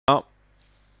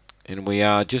And we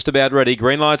are just about ready.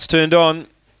 Green light's turned on.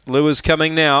 Lewis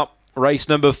coming now. Race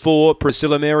number 4,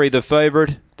 Priscilla Mary, the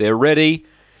favourite. They're ready.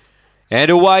 And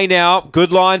away now.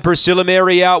 Good line, Priscilla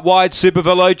Mary out wide. Super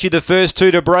Veloci, the first two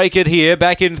to break it here.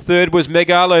 Back in third was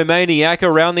Megalomaniac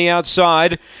around the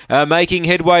outside, making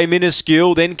headway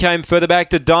Minuscule. Then came further back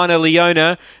to Dinah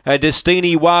Leona.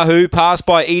 Destiny Wahoo passed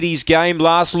by Edie's Game.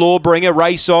 Last Lawbringer,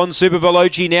 race on. Super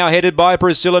Veloci now headed by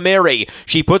Priscilla Mary.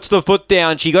 She puts the foot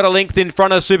down. She got a length in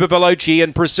front of Super Veloci,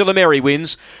 and Priscilla Mary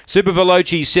wins. Super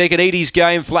Veloci second. Edie's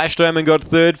Game flashed home and got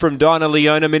third from Dinah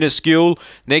Leona. Minuscule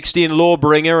next in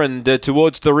Lawbringer, and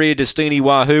towards the rear, Destiny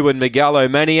Wahoo and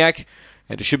Megalomaniac.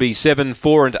 And it should be 7,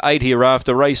 4 and 8 here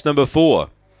after race number 4.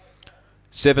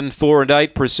 7, 4 and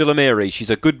 8, Priscilla Mary. She's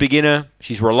a good beginner.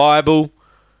 She's reliable.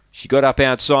 She got up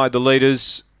outside the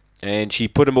leaders and she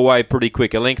put them away pretty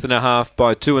quick. A length and a half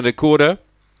by 2 1/4.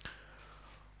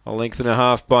 A length and a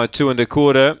half by 2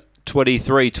 1/4.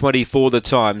 23-24 the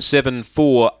time. 7,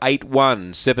 4, 8,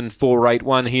 1. 7, 4, 8,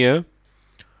 1 here.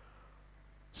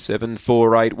 7,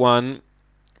 4, 8, 1.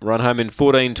 Run home in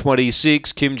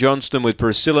 14.26. Kim Johnston with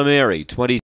Priscilla Mary. 20.